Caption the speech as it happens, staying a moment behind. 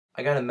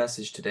I got a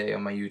message today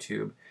on my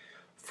YouTube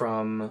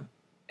from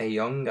a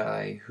young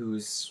guy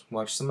who's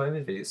watched some of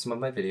my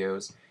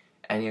videos,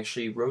 and he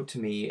actually wrote to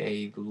me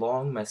a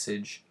long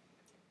message,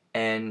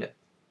 and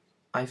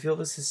I feel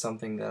this is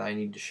something that I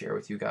need to share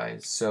with you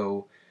guys.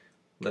 So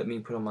let me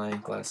put on my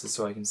glasses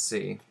so I can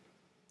see,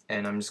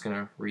 and I'm just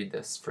gonna read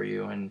this for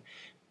you. And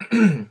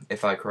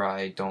if I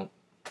cry, don't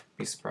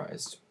be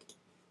surprised.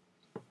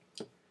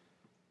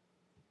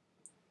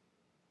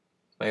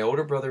 My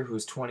older brother, who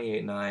is 28,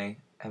 and I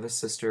have a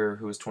sister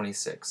who is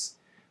 26.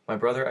 My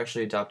brother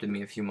actually adopted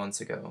me a few months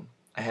ago.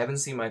 I haven't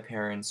seen my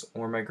parents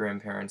or my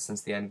grandparents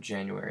since the end of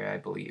January, I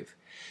believe.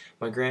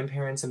 My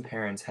grandparents and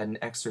parents had an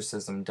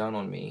exorcism done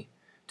on me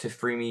to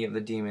free me of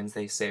the demons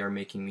they say are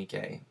making me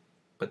gay.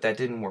 But that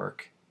didn't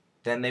work.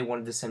 Then they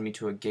wanted to send me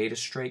to a gay to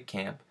straight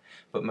camp,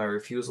 but my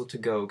refusal to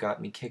go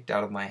got me kicked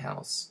out of my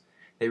house.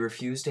 They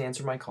refused to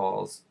answer my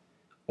calls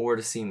or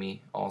to see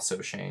me, also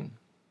Shane.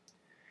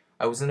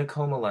 I was in a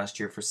coma last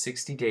year for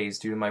 60 days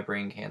due to my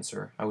brain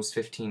cancer. I was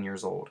 15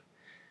 years old.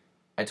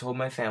 I told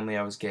my family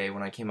I was gay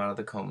when I came out of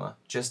the coma,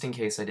 just in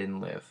case I didn't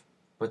live.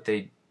 But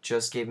they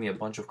just gave me a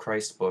bunch of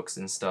Christ books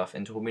and stuff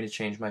and told me to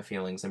change my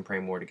feelings and pray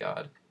more to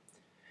God.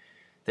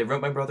 They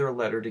wrote my brother a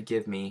letter to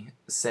give me,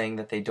 saying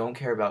that they don't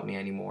care about me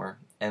anymore,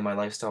 and my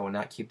lifestyle will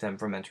not keep them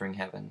from entering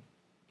heaven.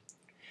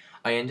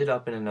 I ended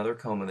up in another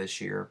coma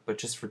this year, but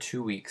just for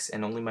 2 weeks,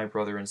 and only my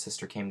brother and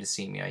sister came to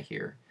see me, I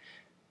hear.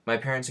 My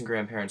parents and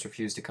grandparents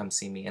refused to come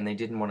see me, and they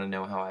didn't want to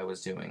know how I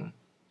was doing.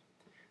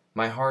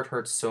 My heart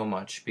hurts so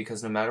much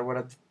because no matter what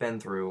I've been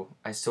through,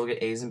 I still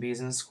get A's and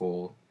B's in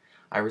school.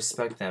 I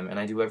respect them, and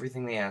I do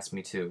everything they ask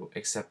me to,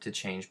 except to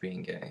change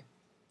being gay.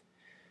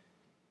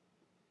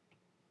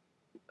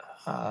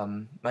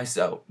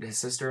 His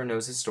sister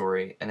knows his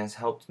story and has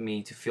helped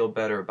me to feel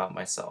better about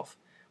myself,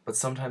 but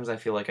sometimes I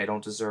feel like I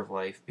don't deserve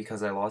life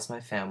because I lost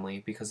my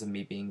family because of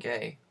me being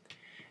gay,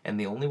 and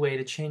the only way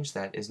to change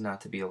that is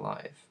not to be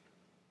alive.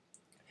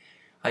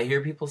 I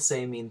hear people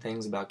say mean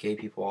things about gay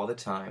people all the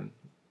time.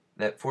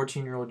 That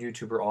 14-year-old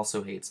YouTuber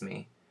also hates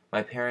me.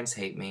 My parents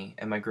hate me,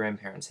 and my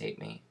grandparents hate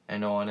me,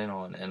 and on and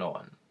on and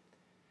on.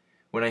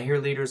 When I hear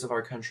leaders of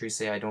our country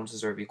say I don't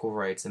deserve equal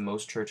rights, and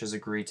most churches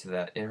agree to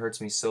that, it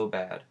hurts me so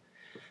bad.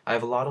 I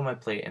have a lot on my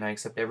plate, and I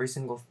accept every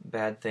single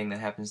bad thing that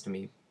happens to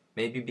me.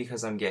 Maybe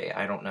because I'm gay,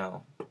 I don't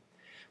know.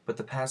 But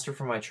the pastor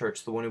from my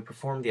church, the one who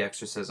performed the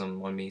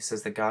exorcism on me,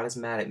 says that God is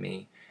mad at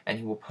me, and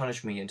he will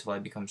punish me until I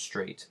become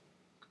straight.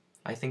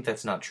 I think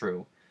that's not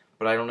true,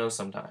 but I don't know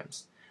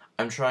sometimes.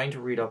 I'm trying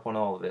to read up on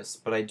all of this,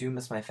 but I do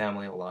miss my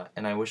family a lot,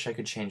 and I wish I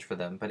could change for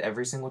them, but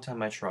every single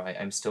time I try,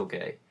 I'm still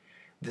gay.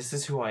 This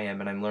is who I am,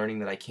 and I'm learning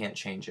that I can't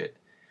change it.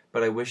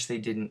 But I wish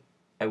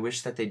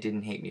that they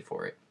didn't hate me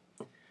for it.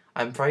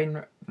 I'm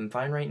fine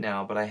right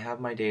now, but I have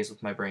my days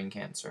with my brain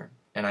cancer,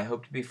 and I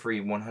hope to be free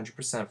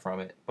 100%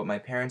 from it, but my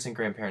parents and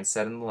grandparents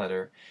said in the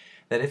letter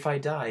that if I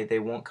die, they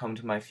won't come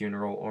to my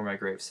funeral or my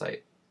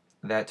gravesite.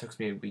 That took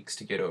me weeks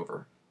to get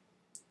over.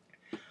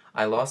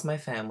 I lost my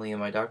family,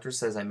 and my doctor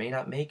says I may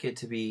not make it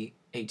to be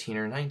 18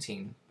 or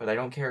 19, but I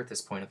don't care at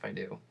this point if I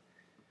do.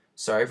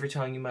 Sorry for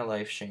telling you my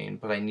life, Shane,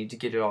 but I need to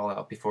get it all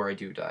out before I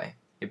do die.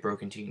 A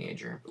broken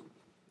teenager.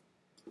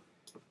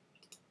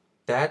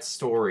 That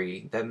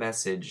story, that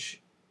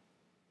message,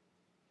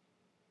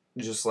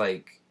 just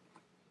like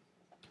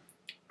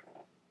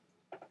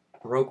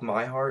broke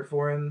my heart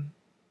for him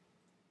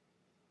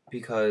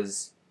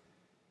because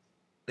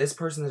this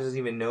person that doesn't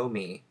even know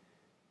me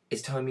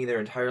is telling me their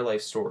entire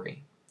life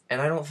story.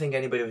 And I don't think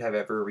anybody would have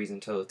ever a reason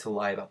to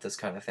lie about this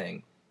kind of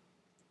thing.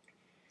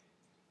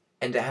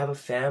 And to have a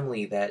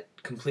family that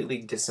completely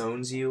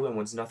disowns you and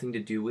wants nothing to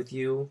do with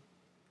you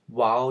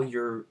while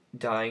you're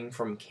dying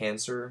from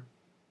cancer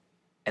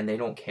and they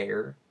don't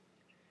care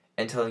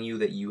and telling you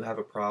that you have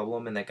a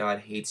problem and that God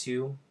hates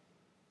you.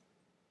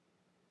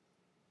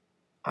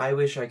 I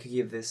wish I could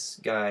give this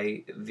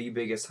guy the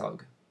biggest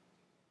hug.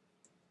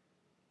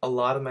 A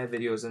lot of my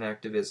videos in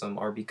activism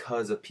are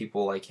because of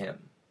people like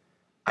him.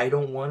 I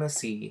don't want to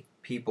see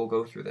people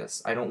go through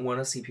this. I don't want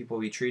to see people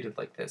be treated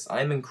like this.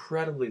 I'm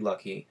incredibly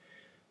lucky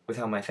with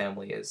how my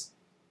family is.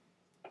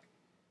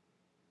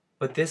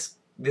 But this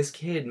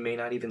kid may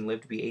not even live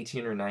to be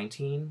 18 or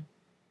 19,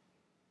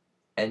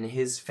 and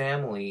his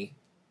family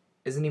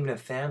isn't even a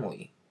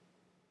family.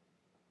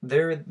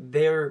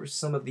 They're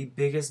some of the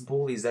biggest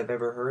bullies I've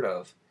ever heard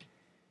of.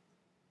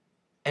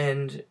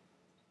 And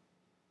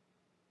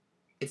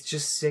it's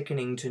just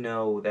sickening to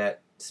know that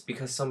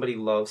because somebody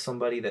loves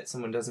somebody that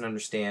someone doesn't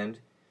understand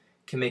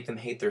can make them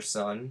hate their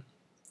son,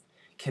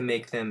 can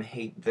make them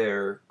hate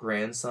their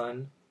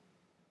grandson,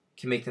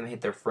 can make them hate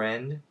their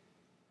friend.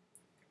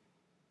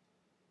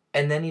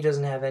 And then he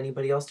doesn't have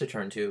anybody else to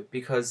turn to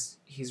because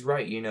he's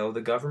right,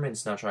 the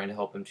government's not trying to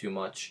help him too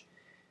much.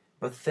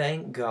 But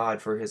thank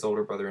God for his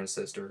older brother and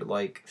sister.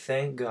 Like,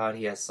 thank God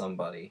he has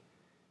somebody.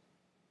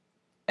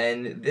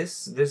 And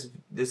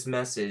this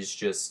message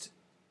just,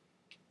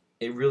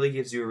 it really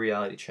gives you a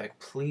reality check.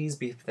 Please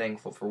be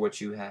thankful for what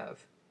you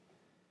have.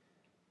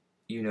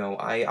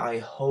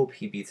 I hope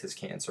he beats his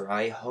cancer.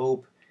 I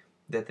hope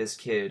that this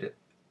kid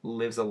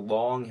lives a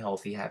long,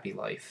 healthy, happy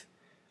life.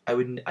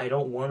 I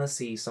don't want to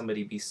see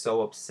somebody be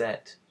so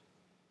upset.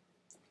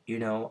 You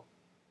know,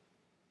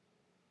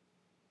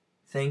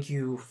 thank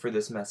you for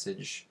this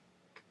message.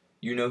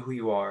 You know who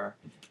you are,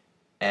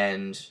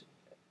 and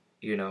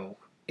you know,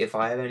 if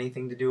I have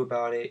anything to do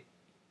about it,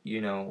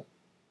 you know,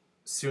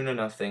 soon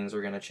enough things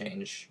are gonna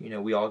change. You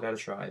know, we all gotta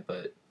try,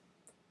 but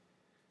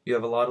you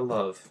have a lot of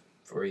love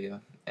for you,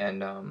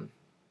 and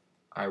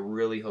I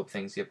really hope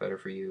things get better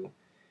for you.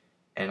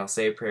 And I'll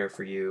say a prayer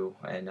for you,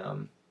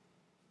 and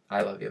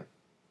I love you.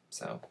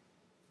 So,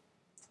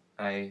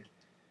 I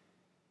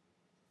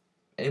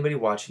anybody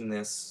watching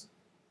this,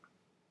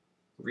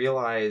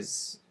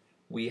 realize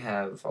we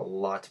have a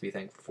lot to be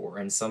thankful for,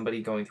 and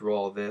somebody going through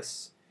all of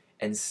this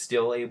and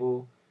still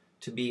able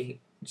to be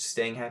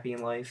staying happy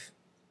in life,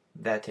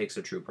 that takes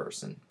a true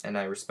person, and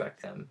I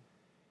respect them.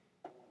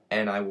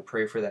 And I will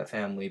pray for that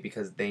family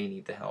because they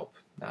need the help,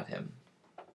 not him.